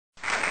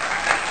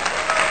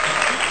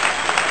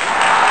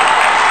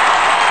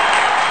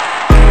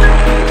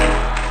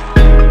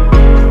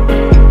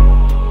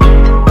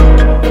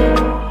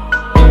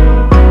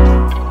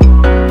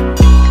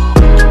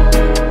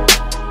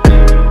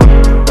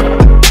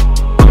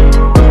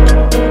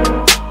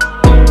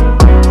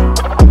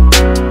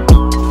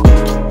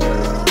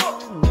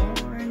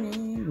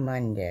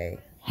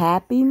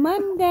Happy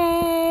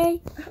Monday.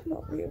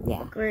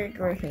 Yeah.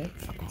 Great. Okay.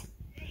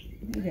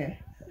 Yeah.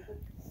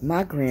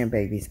 My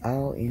grandbaby's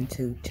all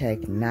into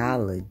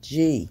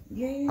technology.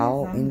 Yes,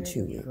 all I'm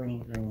into really it.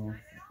 green.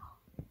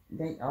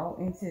 They all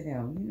into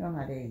them. You know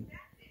how they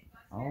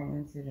all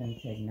into them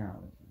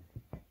technology.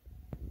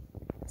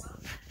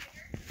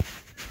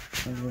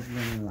 And just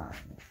living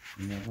life.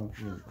 You know what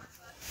I'm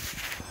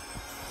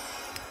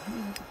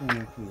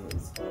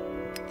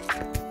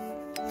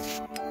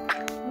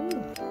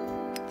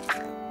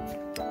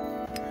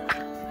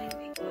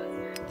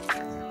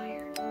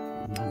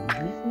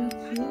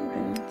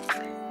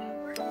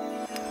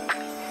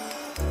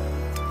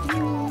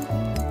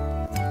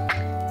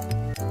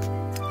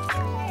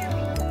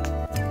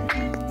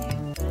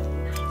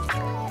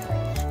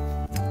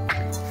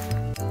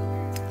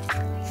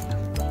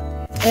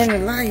And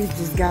Elias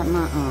just got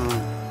my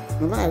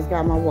Elias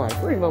got my water.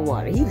 Where's my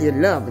water? He just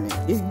loving it.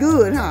 It's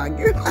good, huh?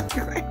 Give my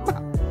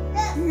grandma.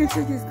 You can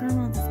take his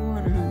grandma's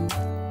water, honey.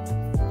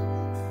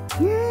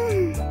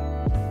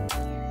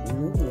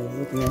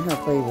 Looking at her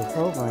favorite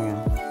program.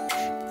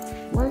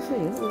 What is she?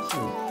 Who is she?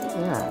 Look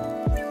at her.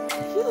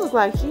 She looks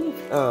like she's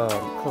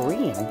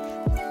Korean.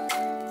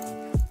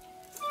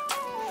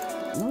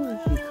 What is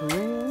she,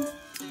 Korean?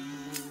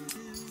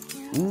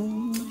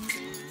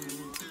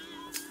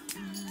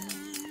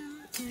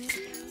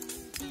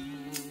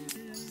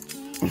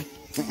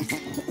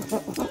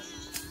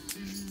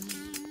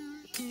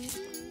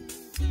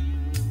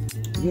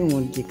 You don't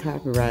want to get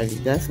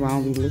copyrighted. That's why I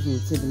don't be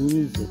listening to the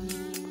music.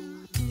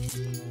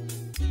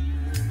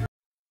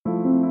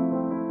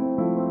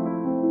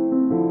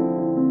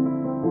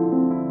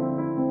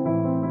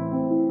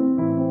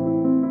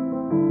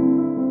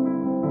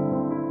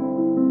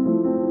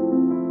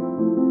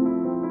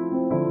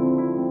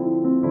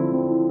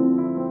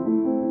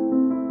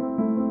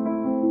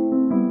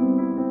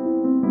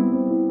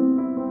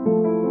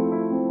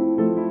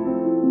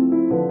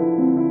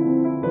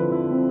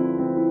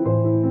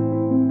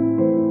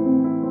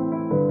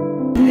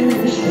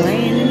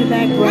 Playing in the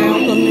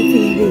background from the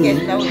TV.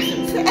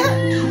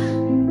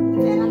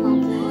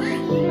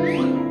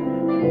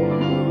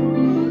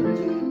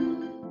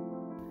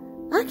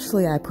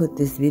 Actually, I put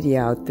this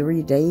video out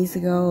 3 days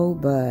ago,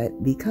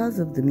 but because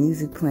of the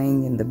music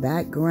playing in the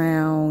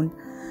background,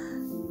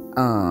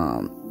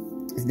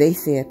 they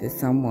said that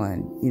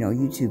someone,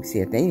 YouTube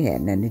said they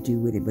had nothing to do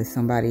with it, but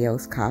somebody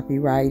else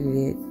copyrighted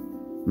it,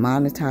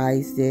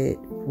 monetized it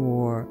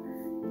for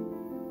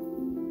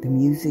the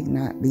music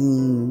not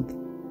being,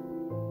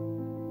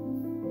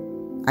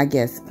 I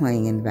guess,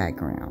 playing in the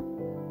background.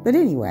 But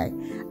anyway,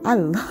 I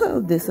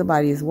love that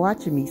somebody is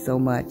watching me so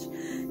much.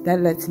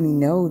 That lets me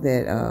know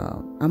that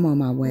I'm on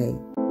my way.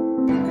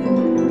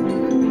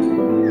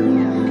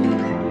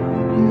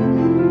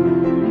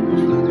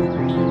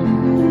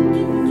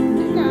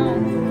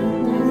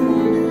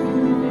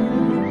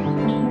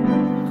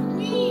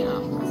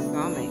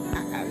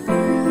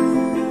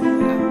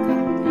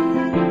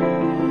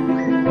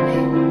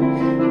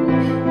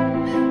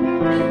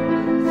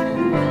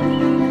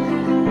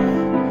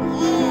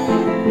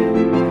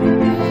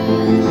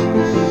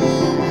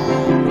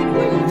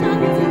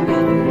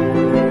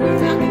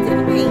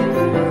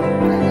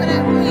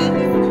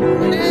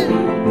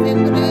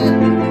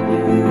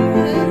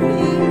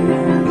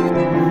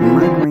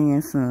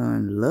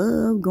 Son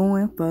love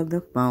going for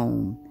the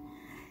phone,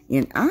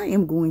 and I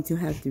am going to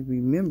have to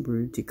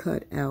remember to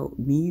cut out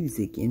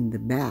music in the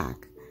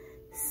back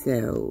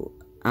so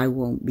I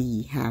won't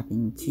be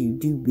having to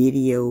do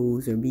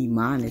videos or be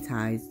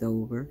monetized.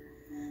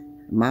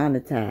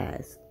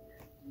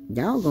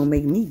 Y'all gonna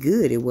make me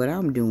good at what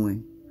I'm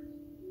doing.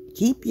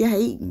 Keep your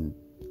hating.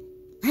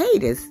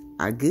 Haters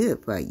are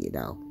good for you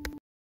though.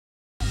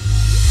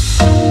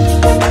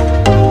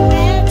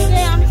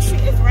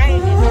 It's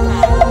raining.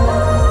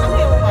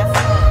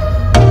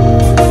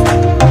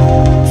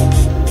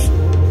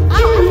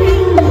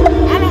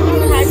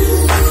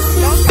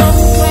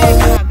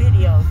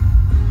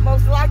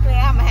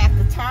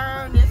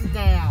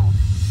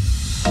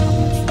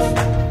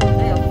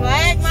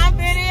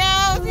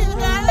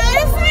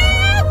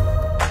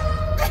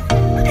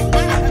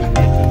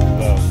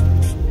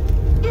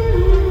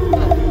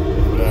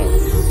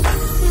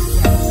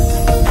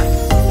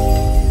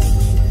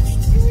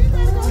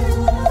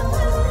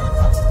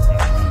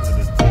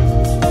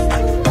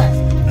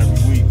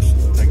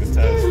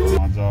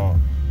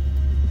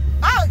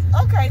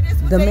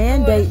 The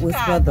mandate was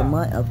for the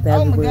month of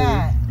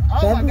February.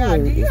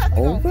 February is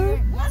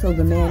over, so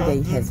the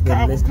mandate has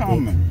been lifted.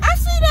 I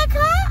see that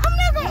car. I'm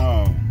not gonna.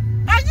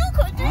 Are you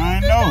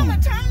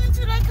gonna turn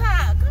into that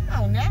car?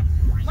 Come on now.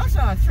 My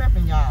son's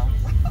tripping, y'all.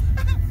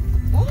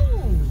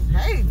 Ooh,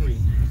 baby.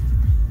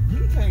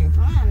 You can't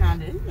find out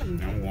this. I'm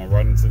going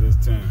right into this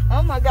tent.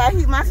 Oh my God,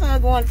 my son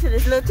going to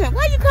this little tent.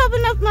 Why you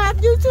covering up my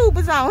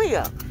YouTubers on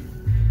here?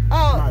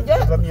 Oh,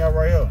 just let me out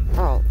right here.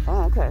 Oh,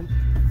 okay.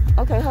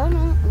 Okay, hold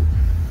on.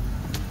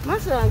 My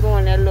son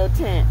going that little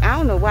tent. I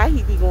don't know why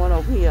he be going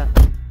over here.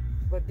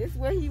 But this is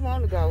where he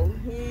want to go.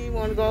 He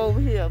want to go over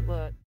here,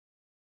 but...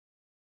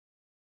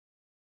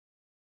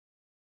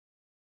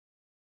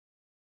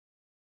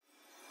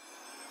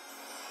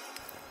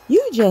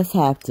 You just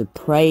have to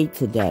pray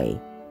today.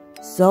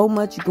 So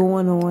much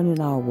going on in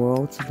our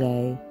world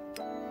today.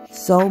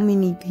 So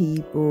many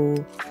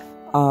people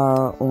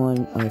are on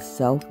a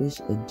selfish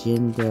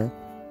agenda.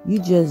 You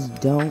just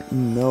don't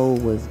know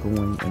what's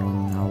going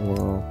on in our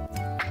world.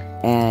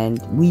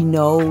 And we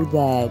know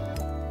that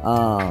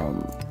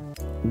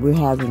we're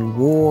having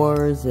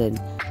wars,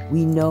 and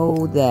we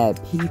know that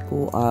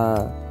people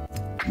are,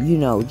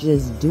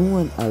 just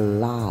doing a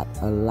lot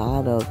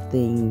of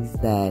things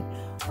that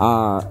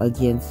are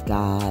against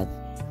God.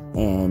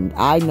 And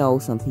I know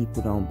some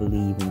people don't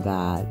believe in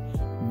God,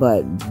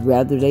 but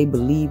whether they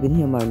believe in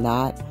Him or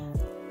not,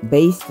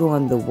 based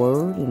on the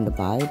Word in the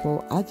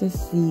Bible, I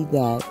just see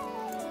that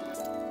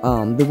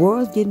the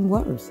world's getting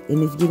worse.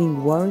 And it's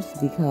getting worse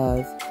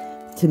because,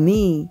 to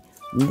me,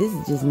 and this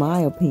is just my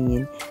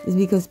opinion, is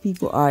because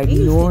people are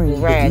ignoring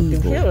the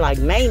evil. Like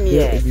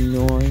maniacs. They're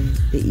ignoring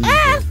the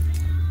evil.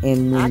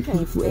 And when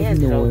people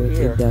ignore it,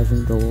 it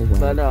doesn't go away.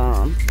 But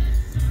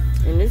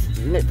in this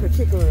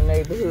particular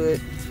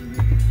neighborhood,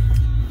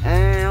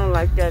 I don't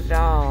like that at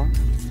all.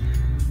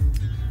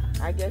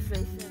 I guess they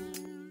said.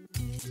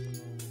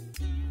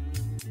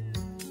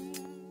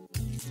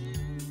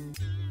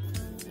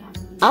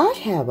 I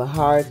have a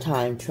hard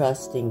time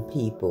trusting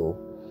people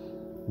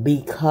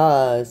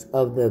because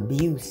of the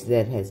abuse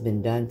that has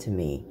been done to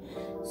me.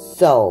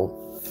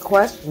 So,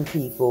 question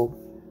people,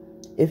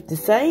 if the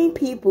same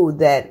people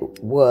that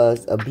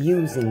was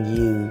abusing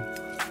you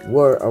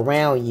were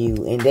around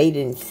you and they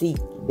didn't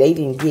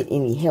get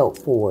any help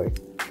for it,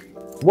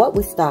 what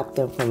would stop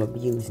them from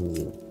abusing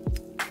you?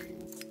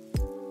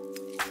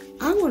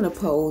 I want to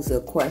pose a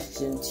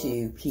question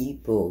to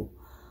people.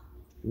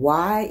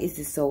 Why is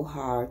it so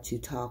hard to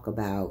talk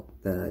about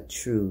the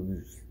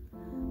truth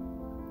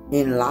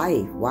in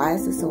life? Why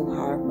is it so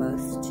hard for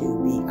us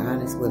to be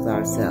honest with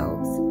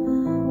ourselves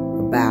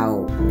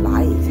about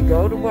life? To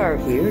go to work.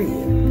 Period.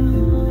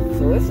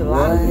 So it's a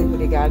lot of people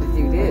that got to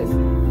do this.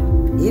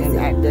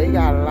 And they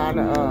got a lot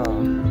of...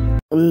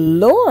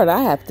 Lord,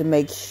 I have to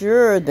make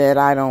sure that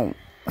I don't...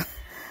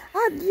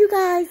 you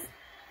guys...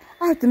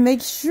 I have to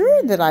make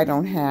sure that I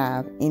don't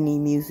have any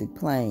music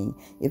playing.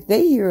 If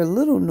they hear a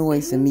little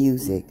noise of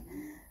music,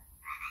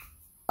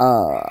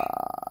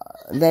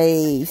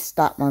 they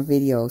stop my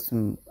videos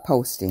from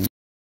posting.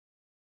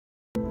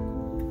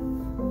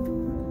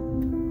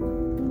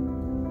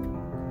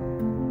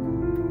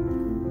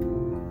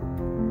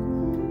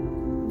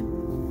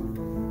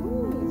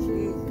 Ooh,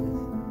 Jesus.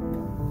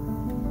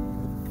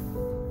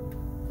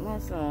 My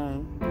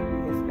son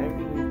gets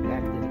every week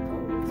after the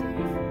COVID test.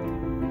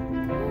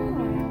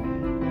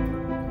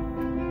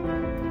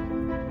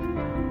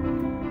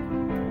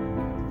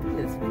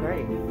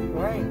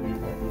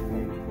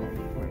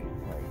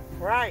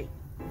 Pray.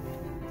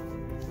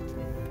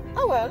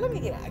 Oh, well, let me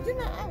get out. I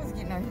was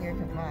getting on here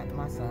because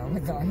my son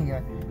was on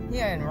here.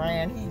 And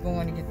ran. He's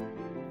going to get...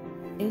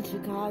 In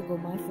Chicago,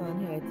 my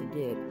son had to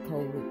get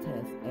COVID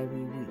tests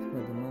every week for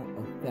the month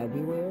of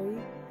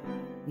February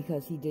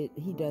because he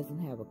doesn't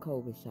have a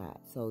COVID shot.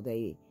 So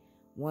they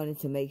wanted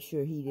to make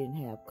sure he didn't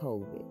have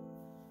COVID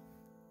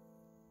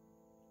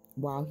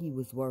while he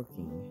was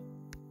working.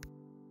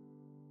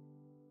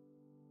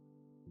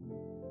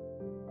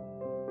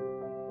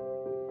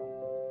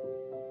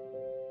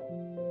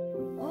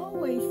 I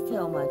always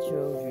tell my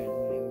children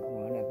when they were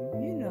growing up,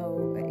 if you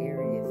know an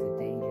area is a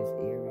dangerous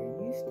area,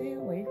 you stay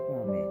away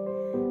from it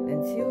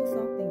until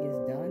something is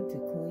done to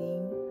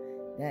clean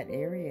that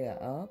area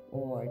up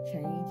or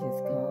change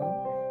has come.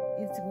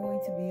 It's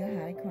going to be a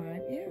high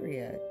crime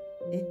area.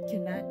 It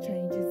cannot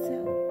change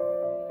itself.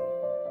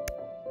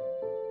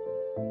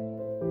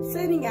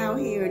 Sitting out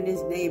here in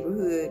this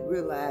neighborhood,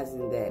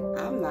 realizing that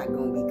I'm not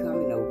going to be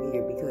coming over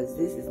here because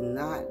this is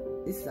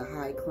a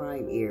high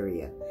crime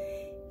area.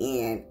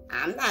 And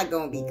I'm not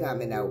going to be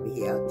coming over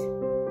here.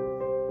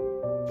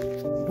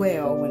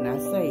 Well, when I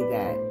say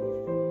that,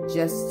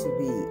 just for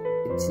him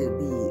to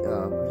be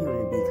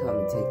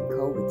coming taking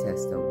COVID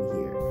tests over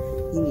here,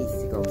 he needs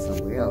to go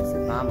somewhere else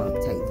if I'm going to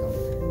take him,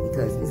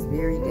 because it's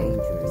very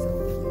dangerous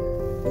over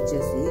here. It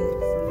just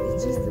is.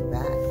 It's just a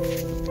fact.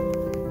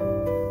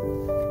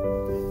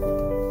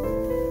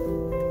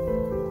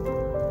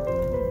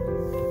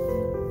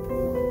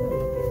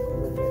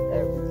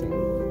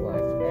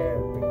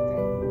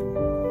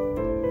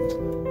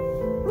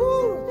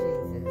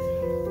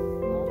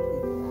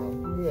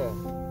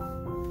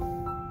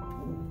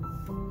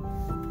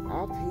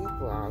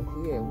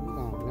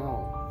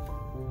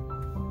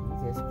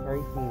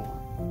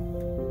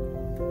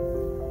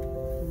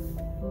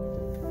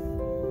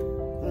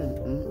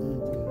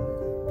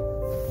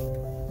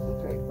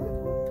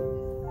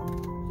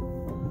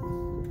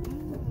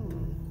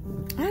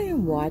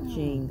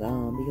 Watching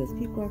because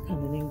people are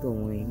coming and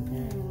going,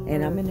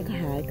 and I'm in a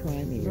high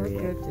crime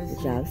area,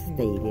 which I've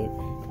stated.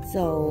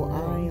 So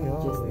I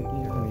am just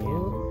looking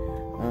around,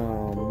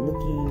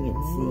 looking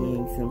and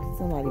seeing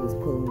somebody was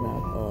pulling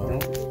up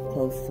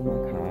close to my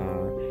car,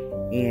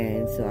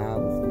 and so I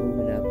was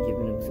moving up,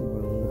 giving them some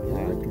room to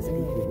park because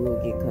people will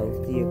get close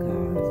to your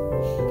cars.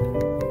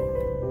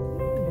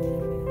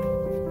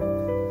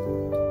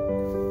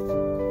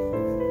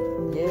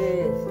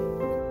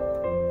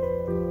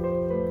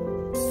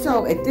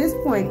 So at this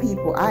point,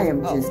 people, I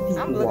am just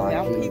I'm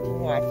people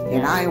watching.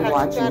 And I am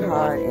watching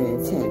hard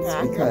and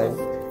intense because,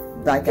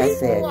 like I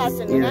said, this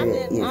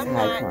area is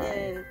high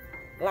crime.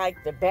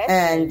 Like the best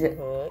and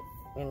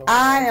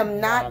I am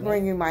not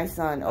bringing my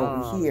son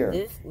over here.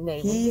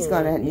 He's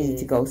going to need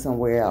to go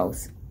somewhere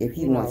else if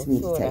he wants me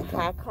to take him.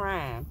 High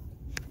crime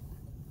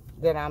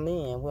that I'm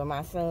in, where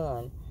my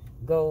son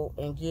go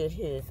and get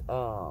his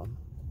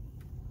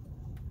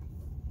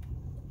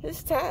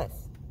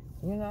test,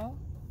 you know.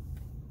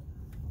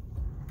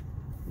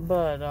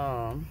 But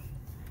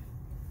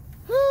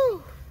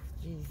whew,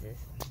 Jesus,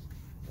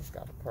 just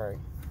gotta pray.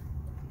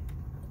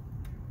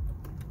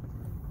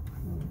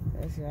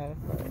 Just gotta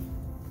pray.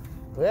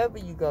 Wherever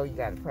you go, you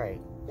gotta pray.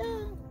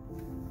 Yeah.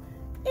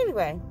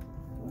 Anyway,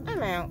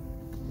 I'm out.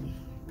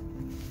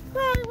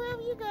 Pray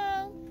wherever you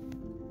go.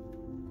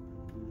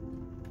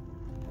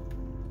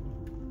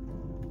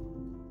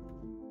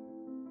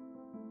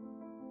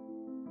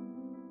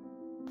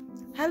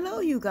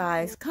 Hello, you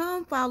guys.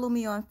 Come follow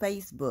me on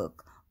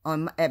Facebook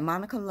at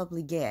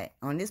MonicaLovelyGant.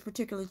 On this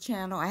particular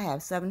channel, I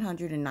have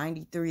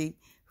 793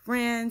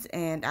 friends,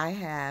 and I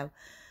have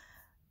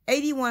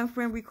 81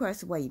 friend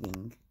requests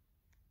waiting.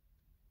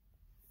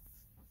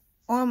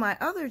 On my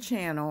other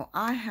channel,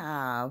 I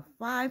have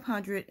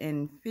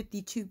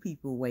 552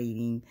 people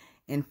waiting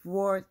and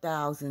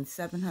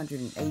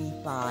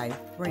 4,785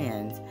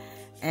 friends.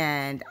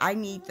 And I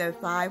need the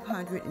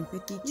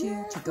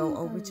 552 to go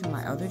over to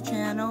my other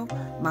channel,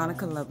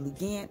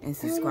 MonicaLovelyGant, and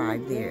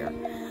subscribe there.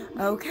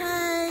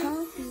 Okay?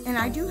 And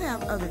I do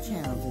have other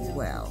channels as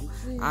well.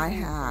 I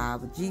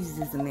have Jesus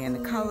is a Man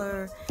of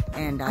Color,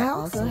 and I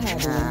also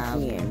have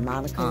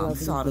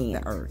Salt of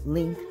the Earth.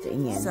 Linked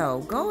in. So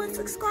go and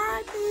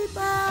subscribe,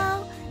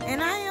 people.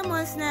 And I am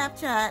on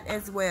Snapchat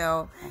as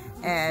well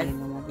as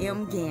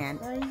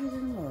Gant.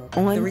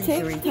 On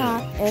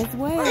TikTok as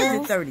well. Or is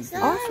it 30?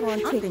 Also on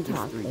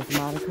TikTok as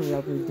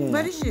MonicaLovelyGant.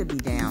 But it should be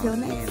down Until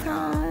next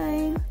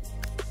time.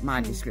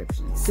 my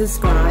description.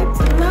 Subscribe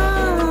to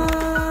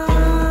love.